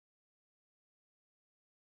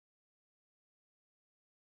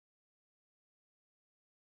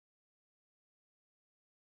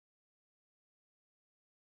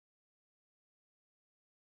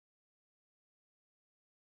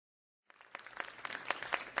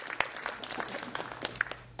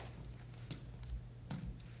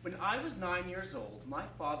I was 9 years old, my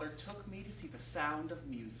father took me to see The Sound of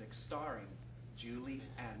Music, starring Julie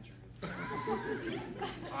Andrews.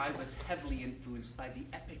 I was heavily influenced by the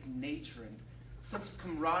epic nature and sense of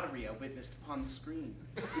camaraderie I witnessed upon the screen.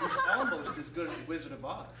 It was almost as good as The Wizard of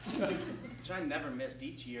Oz, which I never missed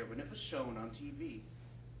each year when it was shown on TV.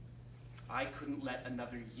 I couldn't let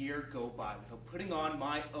another year go by without putting on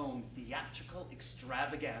my own theatrical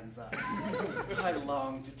extravaganza. I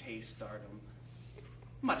longed to taste stardom.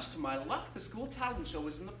 Much to my luck, the school talent show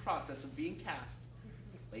was in the process of being cast.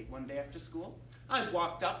 Late one day after school, I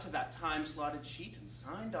walked up to that time-slotted sheet and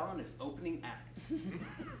signed on as opening act.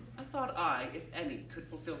 I thought I, if any, could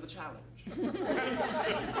fulfill the challenge.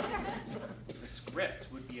 The script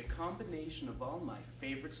would be a combination of all my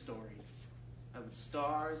favorite stories. I would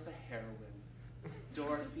star as the heroine,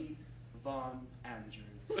 Dorothy Von Andrews.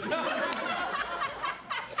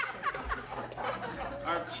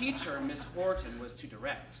 Our teacher, Miss Horton, was to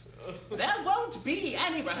direct. There won't be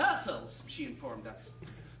any rehearsals, she informed us.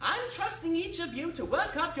 I'm trusting each of you to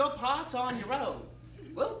work up your parts on your own.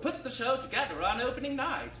 We'll put the show together on opening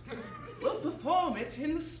night. We'll perform it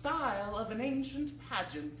in the style of an ancient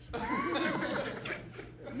pageant.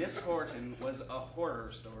 Miss Horton was a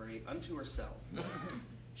horror story unto herself.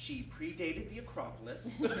 She predated the Acropolis,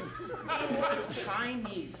 wore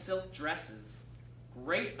Chinese silk dresses,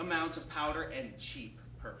 great amounts of powder, and cheap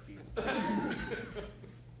perfume.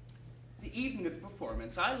 The evening of the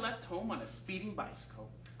performance, I left home on a speeding bicycle.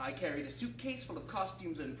 I carried a suitcase full of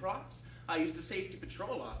costumes and props. I used the safety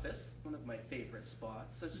patrol office, one of my favorite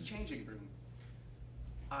spots, as a changing room.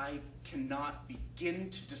 I cannot begin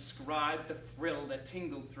to describe the thrill that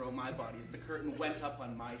tingled through my body as the curtain went up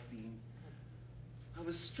on my scene. I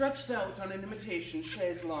was stretched out on an imitation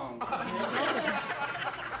chaise longue,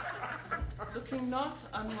 looking not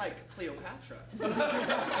unlike Cleopatra.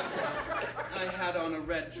 I had on a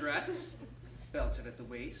red dress, belted at the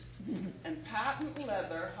waist, and patent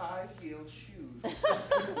leather high-heeled shoes.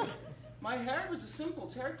 My hair was a simple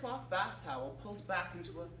terry cloth bath towel pulled back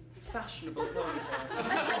into a fashionable ponytail.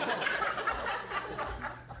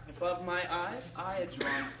 Above my eyes, I had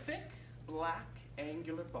drawn thick, black,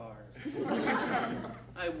 angular bars.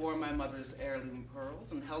 I wore my mother's heirloom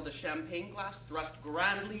pearls and held a champagne glass thrust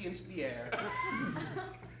grandly into the air.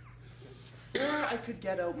 Or I could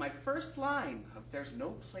get out my first line of "There's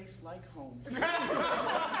no place like home."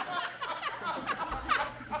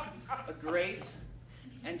 A great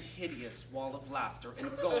and hideous wall of laughter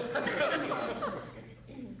engulfed me in the audience.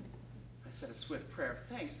 I said a swift prayer of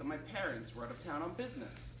thanks that my parents were out of town on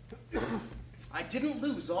business. I didn't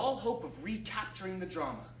lose all hope of recapturing the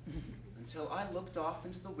drama until I looked off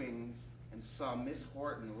into the wings and saw Miss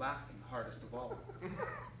Horton laughing hardest of all.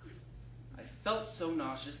 I felt so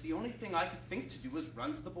nauseous, the only thing I could think to do was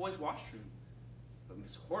run to the boys' washroom. But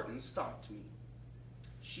Miss Horton stopped me.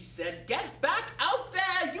 She said, "Get back out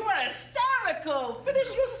there! You are hysterical!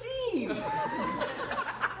 Finish your scene!"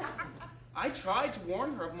 I tried to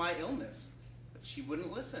warn her of my illness, but she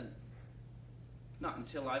wouldn't listen. Not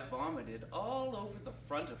until I vomited all over the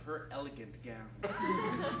front of her elegant gown.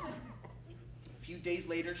 A few days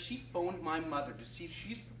later, she phoned my mother to see if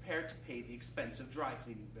she's prepared to pay the expensive dry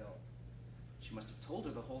cleaning bill. She must have told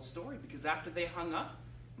her the whole story, because after they hung up,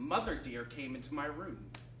 Mother dear came into my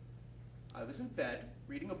room. I was in bed,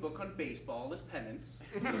 reading a book on baseball as penance.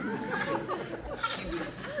 She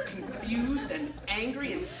was confused and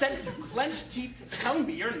angry and said through clenched teeth, "Tell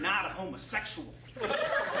me you're not a homosexual.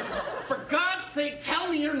 For God's sake, tell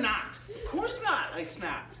me you're not." "Of course not," I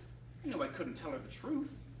snapped. I knew I couldn't tell her the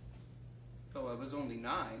truth. Though I was only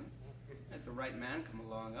 9, had the right man come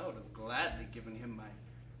along, I would have gladly given him my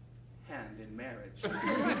hand in marriage.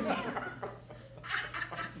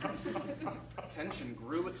 Tension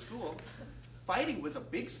grew at school. Fighting was a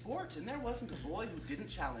big sport, and there wasn't a boy who didn't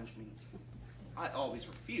challenge me. I always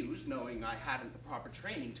refused, knowing I hadn't the proper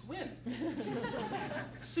training to win.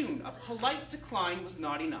 Soon, a polite decline was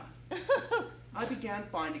not enough. I began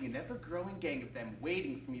finding an ever-growing gang of them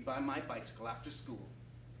waiting for me by my bicycle after school.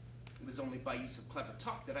 It was only by use of clever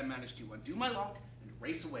talk that I managed to undo my lock and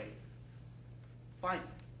race away. Finally,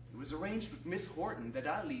 it was arranged with Miss Horton that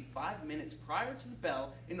I leave 5 minutes prior to the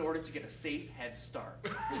bell in order to get a safe head start.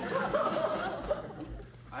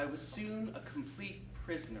 I was soon a complete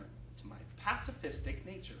prisoner to my pacifistic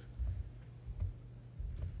nature.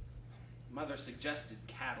 Mother suggested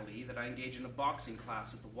cattily that I engage in a boxing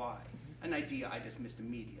class at the Y, an idea I dismissed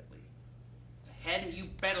immediately. "Hadn't you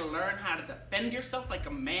better learn how to defend yourself like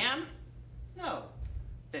a man?" "No."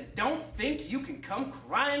 "Then don't think you can come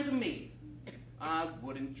crying to me." I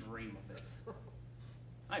wouldn't dream of it.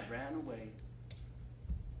 I ran away.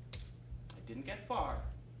 I didn't get far,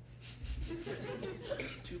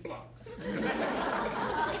 Just 2 blocks.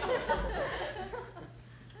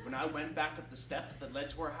 When I went back up the steps that led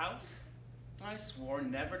to our house, I swore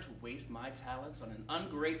never to waste my talents on an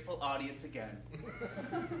ungrateful audience again.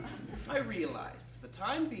 I realized, for the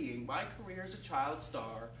time being, my career as a child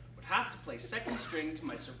star would have to play second string to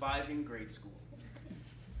my surviving grade school.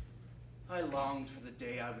 I longed for the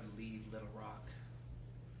day I would leave Little Rock,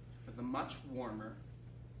 for the much warmer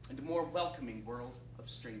and more welcoming world of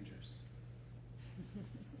strangers.